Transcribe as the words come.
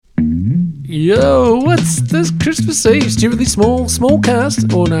Yo, what's this Christmas Eve? Stupidly small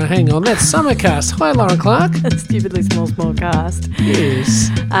cast? Oh no, hang on, that's summer cast. Hi, Lauren Clark. Stupidly small cast. Yes.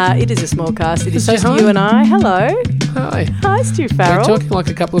 It is a small cast. It is Say just hi. you and I. Hello. Hi. Hi, Stu We're Farrell. talking like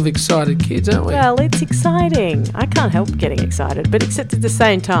a couple of excited kids, aren't we? Well, it's exciting. I can't help getting excited, but except at the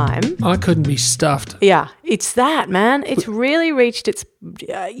same time, I couldn't be stuffed. yeah, it's that, man. It's really reached its,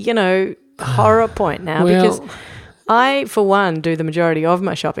 horror point now Well- because I, for one, do the majority of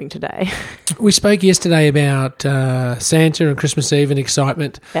my shopping today. We spoke yesterday about Santa and Christmas Eve and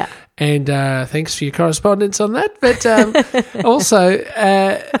excitement. Yeah. And thanks for your correspondence on that. But also,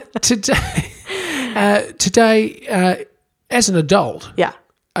 today, as an adult, Yeah.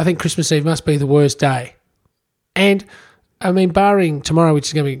 I think Christmas Eve must be the worst day. And, I mean, barring tomorrow, which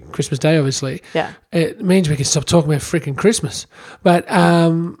is going to be Christmas Day, obviously, Yeah. it means we can stop talking about freaking Christmas. But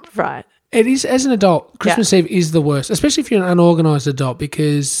Right. it is, as an adult, Christmas Eve is the worst, especially if you're an unorganised adult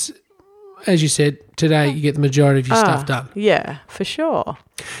because, as you said, today you get the majority of your stuff done. Yeah, for sure.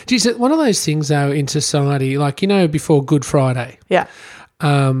 Geez, one of those things, though, in society, like, before Good Friday, Yeah.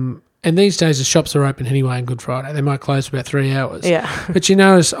 and these days the shops are open anyway on Good Friday. They might close for about 3 hours. Yeah. But you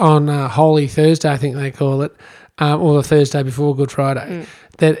notice on Holy Thursday, I think they call it, or the Thursday before Good Friday,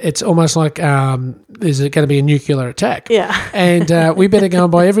 that it's almost like there's going to be a nuclear attack. Yeah. And we better go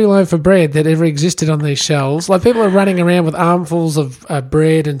and buy every loaf of bread that ever existed on these shelves. Like, people are running around with armfuls of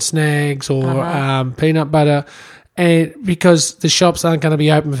bread and snags or peanut butter, and because the shops aren't going to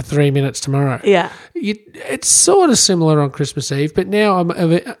be open for 3 minutes tomorrow. Yeah. It's sort of similar on Christmas Eve, but now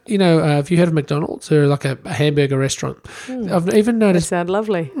if you heard of McDonald's or like a hamburger restaurant, I've even They noticed sound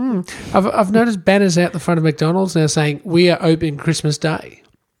lovely. I've noticed banners out the front of McDonald's now saying we are open Christmas Day.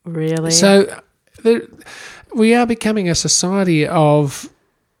 Really? So we are becoming a society of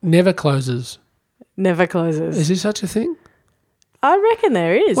never closes. Never closes. Is there such a thing? I reckon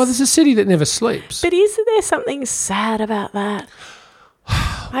there is. Well, there's a city that never sleeps. But is there something sad about that?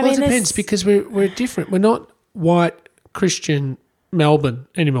 It depends because we're different. We're not white Christian Melbourne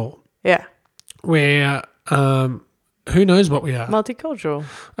anymore. Yeah. We're who knows what we are. Multicultural.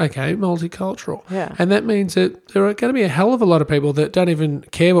 Okay, multicultural. Yeah. And that means that there are going to be a hell of a lot of people that don't even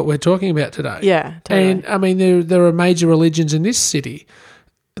care what we're talking about today. Yeah, totally. And, I mean, there are major religions in this city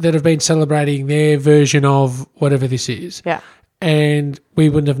that have been celebrating their version of whatever this is. Yeah. And we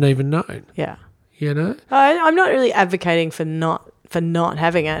wouldn't have even known, Yeah. you know? I'm not really advocating for not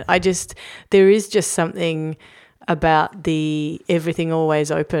having it. There is just something about the everything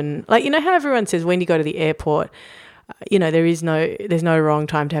always open. Like, how everyone says when you go to the airport, there's no wrong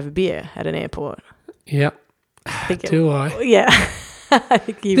time to have a beer at an airport. Yep. Do I? Yeah. I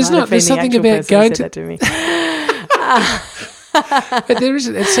think you There's might have been there's the something actual about person who going said to- that to me. But there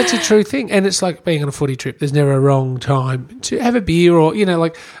isn't. It's such a true thing. And it's like being on a footy trip. There's never a wrong time to have a beer or,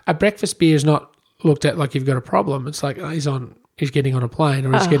 like a breakfast beer is not looked at like you've got a problem. It's like he's getting on a plane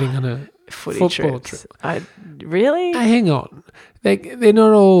or he's getting on a football trips. trip. Really? Hang on. They're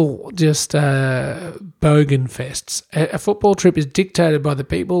not all just bogan fests. A football trip is dictated by the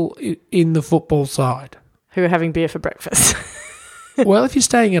people in the football side. Who are having beer for breakfast. Well, if you're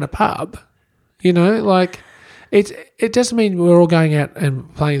staying at a pub, it doesn't mean we're all going out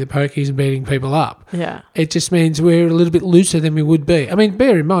and playing the pokies and beating people up. Yeah. It just means we're a little bit looser than we would be. I mean,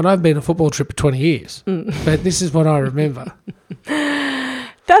 bear in mind, I've been on a football trip for 20 years, but this is what I remember.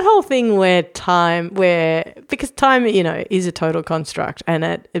 That whole thing because time, is a total construct, and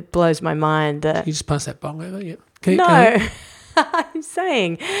it blows my mind that... You just pass that bong over, yeah. No, I'm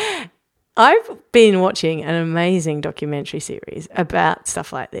saying I've been watching an amazing documentary series about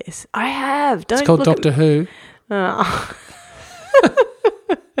stuff like this. I have. It's called Doctor Who. Oh.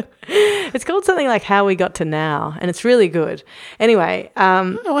 It's called something like How We Got to Now, and it's really good. Anyway.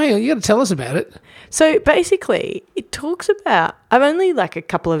 Hang on, you got to tell us about it. So basically, it talks about... I'm only like a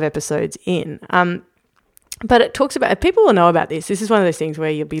couple of episodes in, but it talks about... People will know about this. This is one of those things where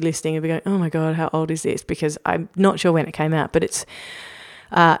you'll be listening and be going, oh my God, how old is this? Because I'm not sure when it came out, but it's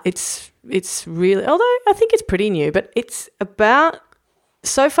really... Although I think it's pretty new, but it's about...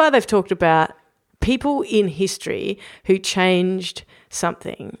 So far they've talked about people in history who changed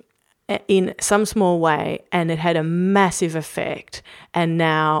something in some small way and it had a massive effect, and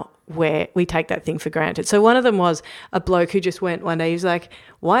now we take that thing for granted. So one of them was a bloke who just went one day, he was like,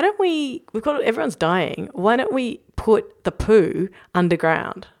 why don't everyone's dying, why don't we put the poo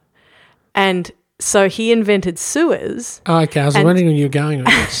underground? And so he invented sewers. Oh, okay, I was wondering where you were going with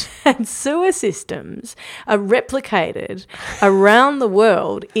this. And sewer systems are replicated around the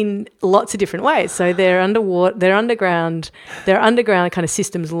world in lots of different ways. So they're underwater, they're underground kind of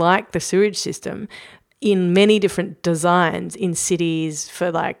systems like the sewage system in many different designs in cities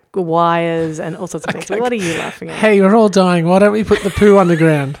for like wires and all sorts of things. What are you laughing at? Hey, we're all dying. Why don't we put the poo on the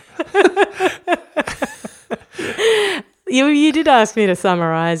ground? You did ask me to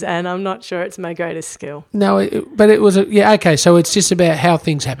summarise, and I'm not sure it's my greatest skill. No, but it was okay. So it's just about how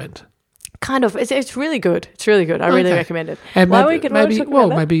things happened. Kind of. It's really good. It's really good. I really recommend it. And Why maybe, why are we talking about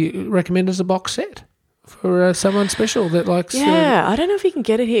that? maybe recommend as a box set for someone special that likes. Yeah, I don't know if you can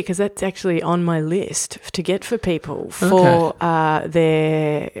get it here because that's actually on my list to get for people for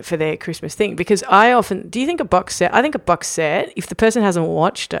their Christmas thing. Because do you think a box set? I think a box set, if the person hasn't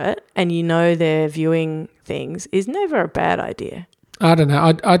watched it and you know they're viewing things, is never a bad idea. I don't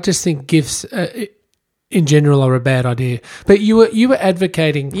know. I just think gifts in general are a bad idea. But you were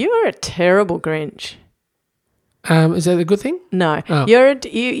advocating. You are a terrible Grinch. Is that a good thing? No, Oh. you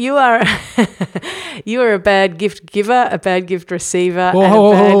are you are a bad gift giver, a bad gift receiver.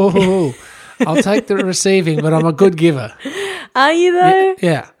 Whoa. I'll take the receiving, but I'm a good giver. Are you though?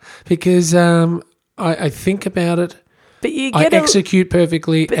 Yeah, because I think about it. But you I get execute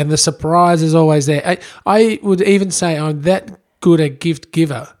perfectly, and the surprise is always there. I would even say I'm that good a gift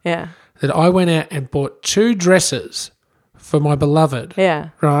giver yeah, that I went out and bought 2 dresses for my beloved, yeah,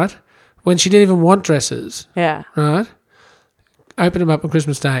 right? When she didn't even want dresses, yeah. right? Opened them up on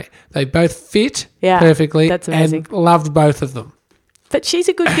Christmas Day. They both fit Yeah, perfectly that's amazing. and loved both of them. But she's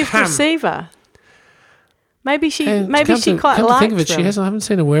a good gift receiver. Maybe she And quite come to think likes of it, them. I haven't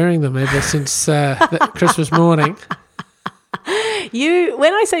seen her wearing them ever since that Christmas morning.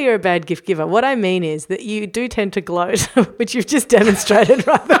 When I say you're a bad gift giver, what I mean is that you do tend to gloat, which you've just demonstrated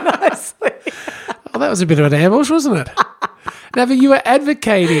rather nicely. Oh, that was a bit of an ambush, wasn't it? No, but you were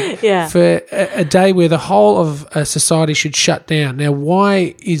advocating Yeah. for a day where the whole of society should shut down. Now,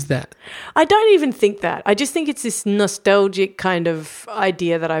 why is that? I don't even think that. I just think it's this nostalgic kind of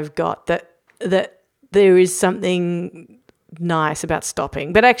idea that I've got that there is something nice about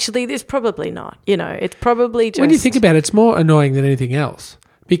stopping. But actually, there's probably not. It's probably just... When you think about it, it's more annoying than anything else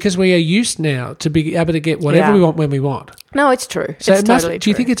because we are used now to be able to get whatever we want when we want. No, it's true. So it's totally do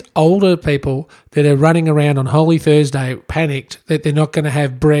you true. think it's older people that are running around on Holy Thursday panicked that they're not going to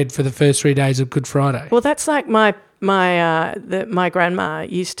have bread for the first 3 days of Good Friday? Well, that's like my grandma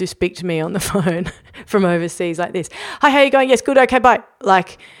used to speak to me on the phone from overseas like this. Hi, how you going? Yes, good, okay, bye.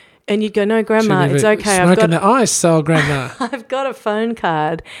 And you'd go, no, Grandma, it's okay. Smoking the ice, so Grandma. I've got a phone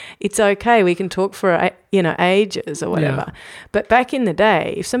card. It's okay. We can talk for ages or whatever. Yeah. But back in the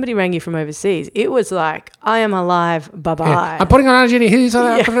day, if somebody rang you from overseas, it was like, I am alive. Bye bye. Yeah. I'm putting on Jenny.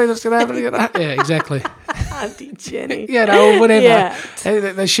 Yeah, exactly. Auntie Jenny. Whatever. Yeah.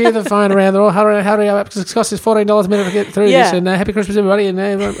 They share the phone around. They're all hurry up because it costs us $14 a minute to get through this. And happy Christmas, everybody. And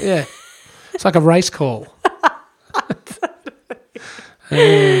yeah, it's like a race call. So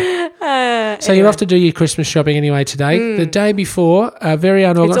Anyway. you're off to do your Christmas shopping anyway today. The day before, very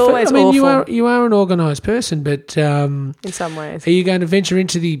unorganised. It's always I mean, awful. you are an organised person, but In some ways. are you going to venture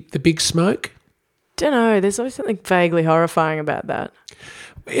into the big smoke? Don't know. There's always something vaguely horrifying about that.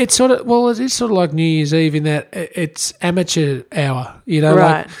 It's it is sort of like New Year's Eve in that it's amateur hour.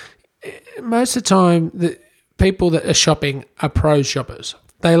 Right. Like most of the time, the people that are shopping are pro shoppers.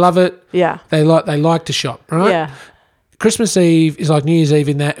 They love it. Yeah. They like to shop, right? Yeah. Christmas Eve is like New Year's Eve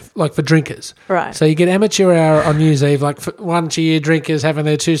in that, like for drinkers. Right. So you get amateur hour on New Year's Eve, like for once a year drinkers having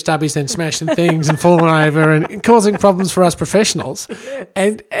their 2 stubbies, then smashing things and falling over and causing problems for us professionals.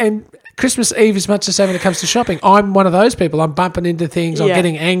 And Christmas Eve is much the same when it comes to shopping. I'm one of those people. I'm bumping into things. I'm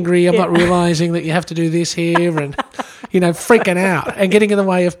getting angry. I'm not realising that you have to do this here and, freaking out and getting in the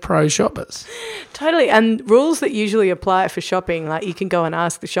way of pro shoppers. Totally. And rules that usually apply for shopping, like you can go and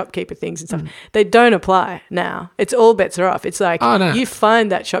ask the shopkeeper things and stuff, they don't apply now. It's all bets are off. It's like you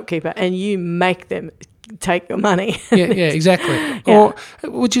find that shopkeeper and you make them take your money. Yeah, exactly. Yeah. Or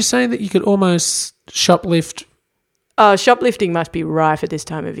would you say that you could almost shoplift? Shoplifting must be rife at this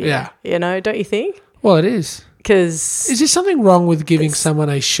time of year. Yeah. Don't you think? Well, it is. Because Is there something wrong with giving someone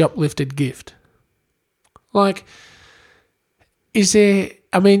a shoplifted gift? Like, is there...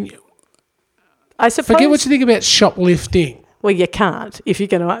 I mean, I suppose... forget what you think about shoplifting. Well, you can't if you're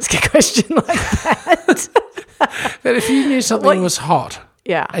going to ask a question like that. But if you knew something was hot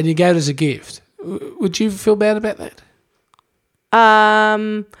Yeah. and you gave it as a gift, would you feel bad about that?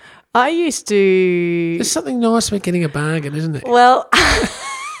 I used to... There's something nice about getting a bargain, isn't there? Well,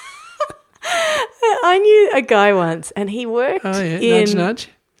 I knew a guy once and he worked nudge, nudge.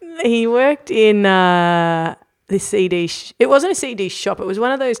 He worked in the CD... it wasn't a CD shop. It was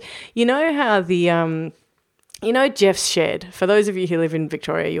one of those... You know how the... Jeff's Shed. For those of you who live in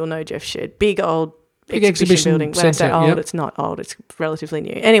Victoria, you'll know Jeff's Shed. Big old exhibition building. When I say centre, old, yep. It's not old. It's relatively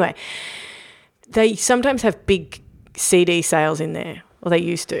new. Anyway, they sometimes have big CD sales in there, or they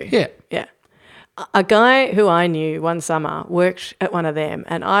used to. Yeah. Yeah. A guy who I knew one summer worked at one of them,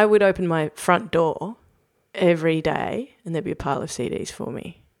 and I would open my front door every day and there'd be a pile of CDs for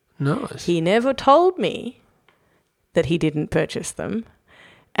me. Nice. He never told me that he didn't purchase them,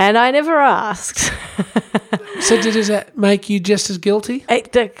 and I never asked. So does that make you just as guilty?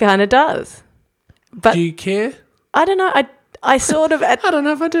 It kind of does. But Do you care? I don't know. I sort of... I don't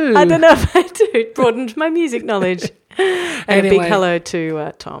know if I do. I don't know if I do. It broadened my music knowledge. And Anyway. a big hello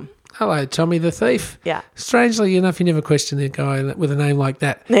to Tom. Hello, Tommy the Thief. Yeah. Strangely enough, you never question a guy with a name like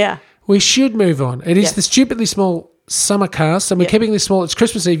that. Yeah. We should move on. It is Yes. the stupidly small summer cast, and we're Yep. keeping this small. It's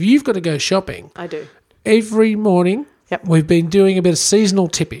Christmas Eve. You've got to go shopping. I do. Every morning, Yep. we've been doing a bit of seasonal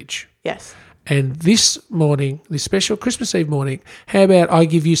tippage. Yes. And this morning, this special Christmas Eve morning, how about I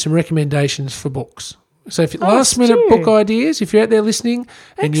give you some recommendations for books? So if last minute Stu. book ideas, if you're out there listening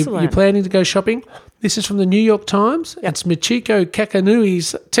and you're Excellent. planning to go shopping, this is from the New York Times. Yep. It's Michiko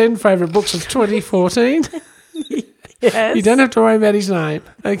Kakanui's 10 favourite books of 2014. Yes. You don't have to worry about his name,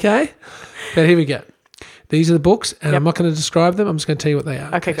 okay? But here we go. These are the books, and Yep. I'm not going to describe them. I'm just going to tell you what they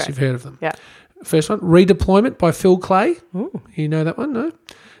are. Okay, in case great. You've heard of them. Yeah. First one, Redeployment by Phil Clay. Ooh. You know that one, no?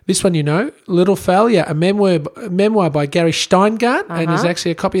 This one you know, Little Failure, a memoir by Gary Steingart, and there's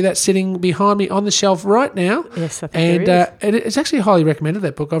actually a copy of that sitting behind me on the shelf right now. Yes, I think And there is. it's actually highly recommended,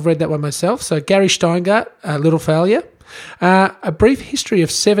 that book. I've read that one myself. So Gary Steingart, Little Failure. A Brief History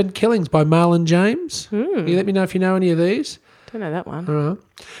of 7 Killings by Marlon James. You let me know if you know any of these. Don't know that one. All right.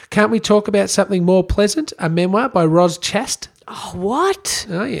 Can't We Talk About Something More Pleasant? A memoir by Roz Chast. Oh, what?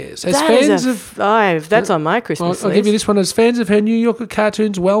 Oh, yes. As That fans is a of... five. That's on my Christmas I'll list. give you this one. As fans of her New Yorker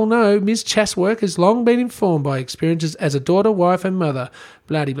cartoons well know, Ms. Chast's work has long been informed by experiences as a daughter, wife, and mother.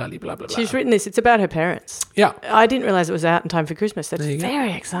 Bloody, bloody, blah, blah, blah. She's written this. It's about her parents. Yeah. I didn't realise it was out in time for Christmas. That's There you go.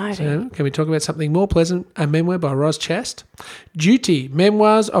 very exciting. So, can we talk about something more pleasant? A memoir by Roz Chast. Duty,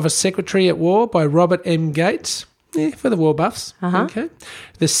 Memoirs of a Secretary at War by Robert M. Gates. Yeah, for the war buffs. Okay.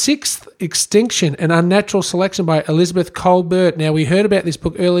 The Sixth Extinction, an Unnatural Selection by Elizabeth Colbert. Now, we heard about this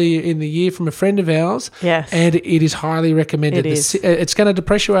book earlier in the year from a friend of ours. Yes. And it is highly recommended. It is. It's going to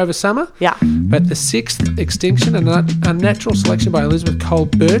depress you over summer. Yeah. But The Sixth Extinction, an Unnatural Selection by Elizabeth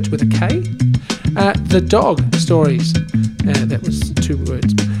Colbert with a K. The Dog Stories. That was 2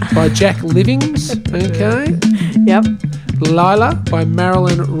 words. By Jack Livings. Okay. Yep. Lila by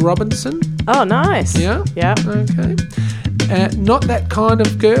Marilyn Robinson. Oh, nice. Yeah. Yep. Okay. Not That Kind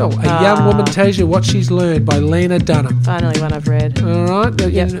of Girl. A Young Woman Tells You What She's Learned by Lena Dunham. Finally one I've read. All right.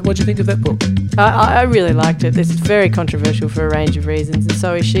 Yep. What do you think of that book? I really liked it. It's very controversial for a range of reasons, and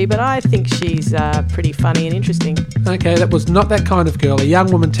so is she, but I think she's pretty funny and interesting. Okay, that was Not That Kind of Girl. A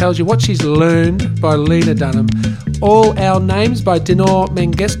Young Woman Tells You What She's Learned by Lena Dunham. All Our Names by Dinor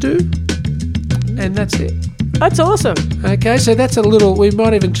Mengistu. And that's it. That's awesome. Okay, so that's a little... We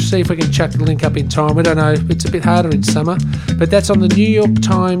might even see if we can chuck the link up in time. We don't know. It's a bit harder in summer. But that's on the New York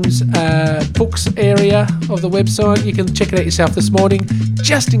Times books area of the website. You can check it out yourself this morning,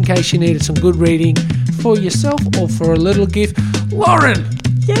 just in case you needed some good reading for yourself or for a little gift. Lauren!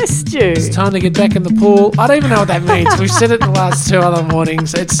 Yes, Stu. It's time to get back in the pool. I don't even know what that means. We've said it the last 2 other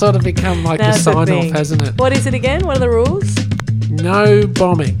mornings. It's sort of become like Now a it's a sign-off, thing. hasn't it? What is it again? What are the rules? No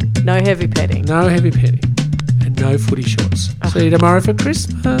bombing, No heavy petting. no heavy petting, and no footy shots. See you tomorrow for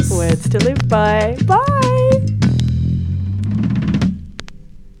Christmas. Words to live by. Bye.